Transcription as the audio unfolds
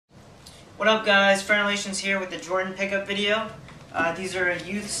What up guys, Franalations here with the Jordan pickup video. These are a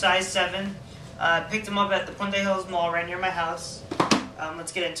youth size 7. Picked them up at the Puente Hills Mall right near my house.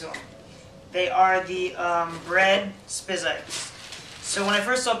 Let's get into them. They are the Bred Spizikes. So when I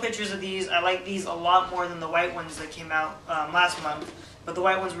first saw pictures of these, I liked these a lot more than the white ones that came out last month. But the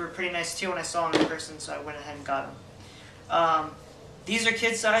white ones were pretty nice too when I saw them in person, so I went ahead and got them. These are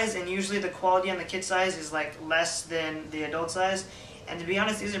kid size, and usually the quality on the kid size is like less than the adult size. And to be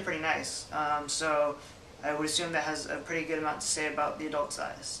honest, these are pretty nice. So I would assume that has a pretty good amount to say about the adult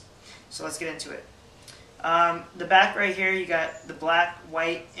size. So let's get into it. The back right here, you got the black,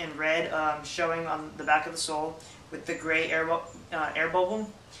 white, and red showing on the back of the sole with the gray air bubble.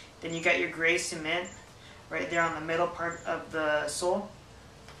 Then you got your gray cement right there on the middle part of the sole.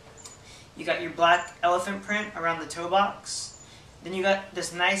 You got your black elephant print around the toe box. Then you got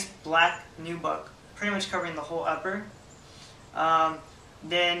this nice black nubuck, pretty much covering the whole upper.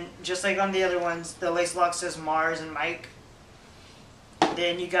 Then, just like on the other ones, the lace lock says Mars and Mike.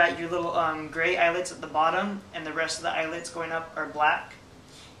 Then you got your little gray eyelets at the bottom, and the rest of the eyelets going up are black.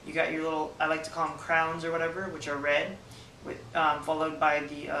 You got your little, I like to call them crowns or whatever, which are red, with, followed by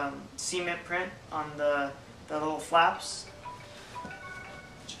the cement print on the little flaps.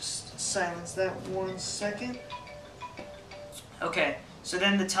 Just silence that 1 second. Okay, so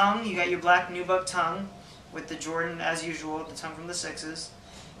then the tongue, you got your black nubuck tongue with the Jordan, as usual, the tongue from the 6s.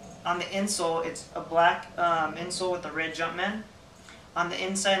 On the insole, it's a black insole with a red Jumpman. On the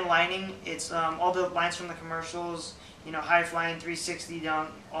inside lining, it's all the lines from the commercials, you know, high flying, 360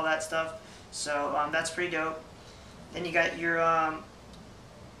 down, all that stuff. So that's pretty dope. Then you got your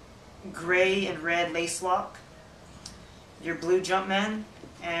gray and red lace lock, your blue Jumpman,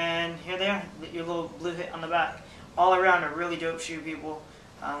 and here they are, your little blue hit on the back. All around a really dope shoe, people.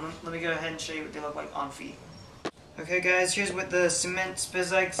 Let me go ahead and show you what they look like on feet. Okay guys, here's what the cement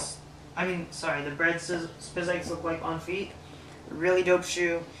Spizikes, the Bred Spizikes look like on feet. Really dope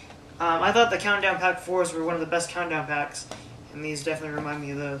shoe. I thought the Countdown Pack 4s were one of the best Countdown Packs, and these definitely remind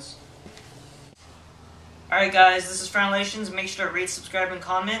me of those. Alright guys, this is Franalations. Make sure to rate, subscribe, and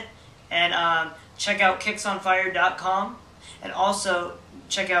comment. And check out kicksonfire.com. And also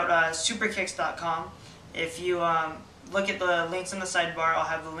check out superkicks.com. If you look at the links in the sidebar, I'll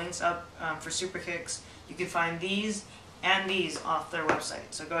have the links up for Super Kicks. You can find these and these off their website.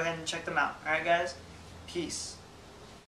 So go ahead and check them out. Alright guys? Peace.